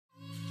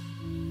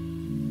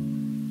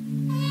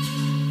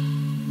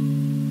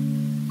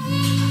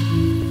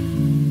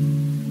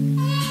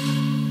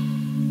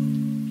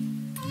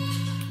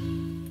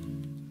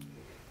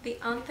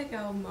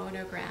on-the-go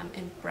monogram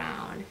in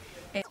brown.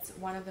 It's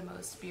one of the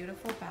most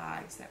beautiful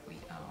bags that we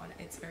own.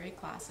 It's very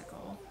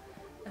classical.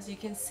 As you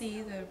can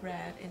see, the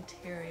red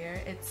interior,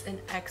 it's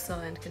in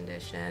excellent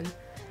condition.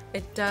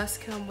 It does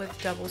come with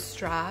double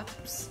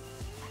straps,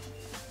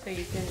 so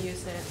you can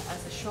use it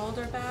as a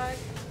shoulder bag,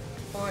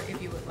 or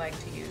if you would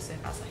like to use it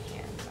as a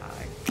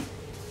handbag.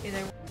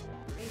 Either way,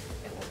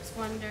 it works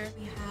wonder.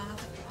 We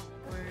have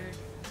our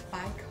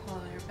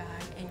bi-color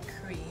bag in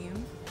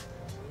cream.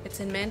 It's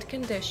in mint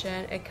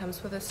condition. It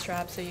comes with a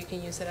strap, so you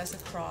can use it as a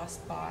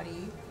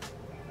crossbody.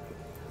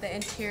 The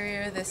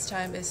interior this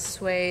time is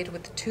suede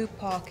with 2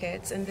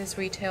 pockets, and this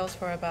retails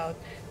for about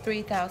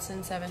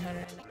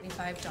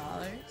 $3,795.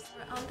 Our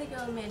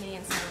on-the-go mini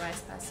in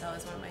Sunrise Pastel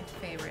is one of my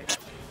favorites.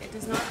 It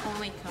does not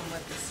only come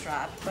with the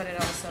strap, but it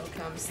also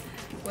comes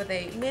with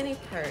a mini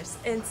purse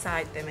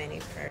inside the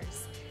mini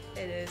purse.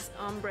 It is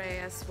ombre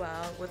as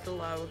well with the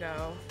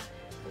logo,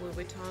 Louis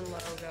Vuitton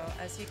logo.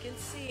 As you can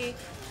see,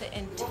 the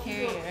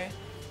interior,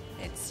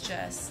 it's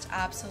just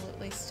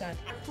absolutely stunning.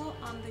 Our full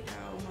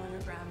on-the-go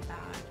monogram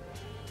bag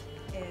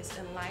is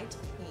in light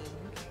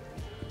pink.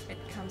 It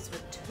comes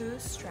with 2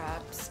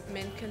 straps,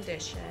 mint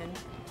condition,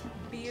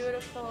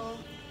 beautiful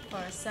for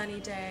a sunny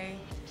day,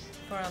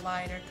 for a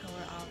lighter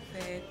color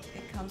outfit.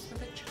 It comes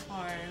with a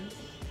charm,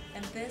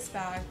 and this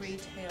bag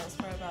retails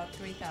for about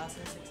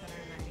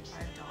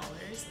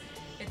 $3,695.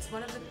 It's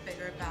one of the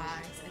bigger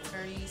bags. It's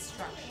very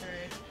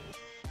structured,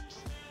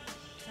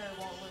 so it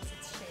won't lose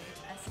its shape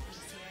as you can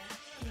see it.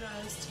 The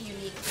most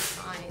unique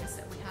designs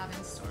that we have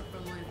in store for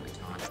Louis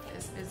Vuitton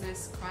is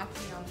this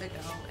crafty on the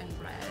go in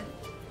red.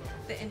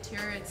 The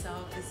interior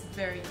itself is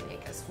very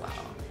unique as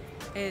well.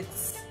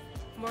 It's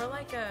more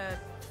like a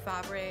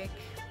fabric,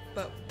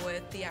 but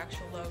with the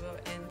actual logo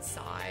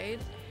inside.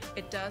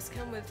 It does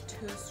come with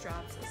 2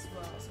 straps as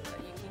well, so that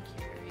you can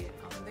carry it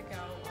on the go,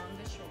 on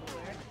the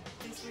shoulder.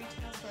 This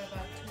retails for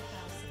about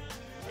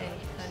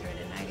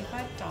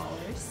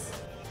 $2,895.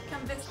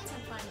 Come visit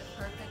and find the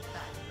perfect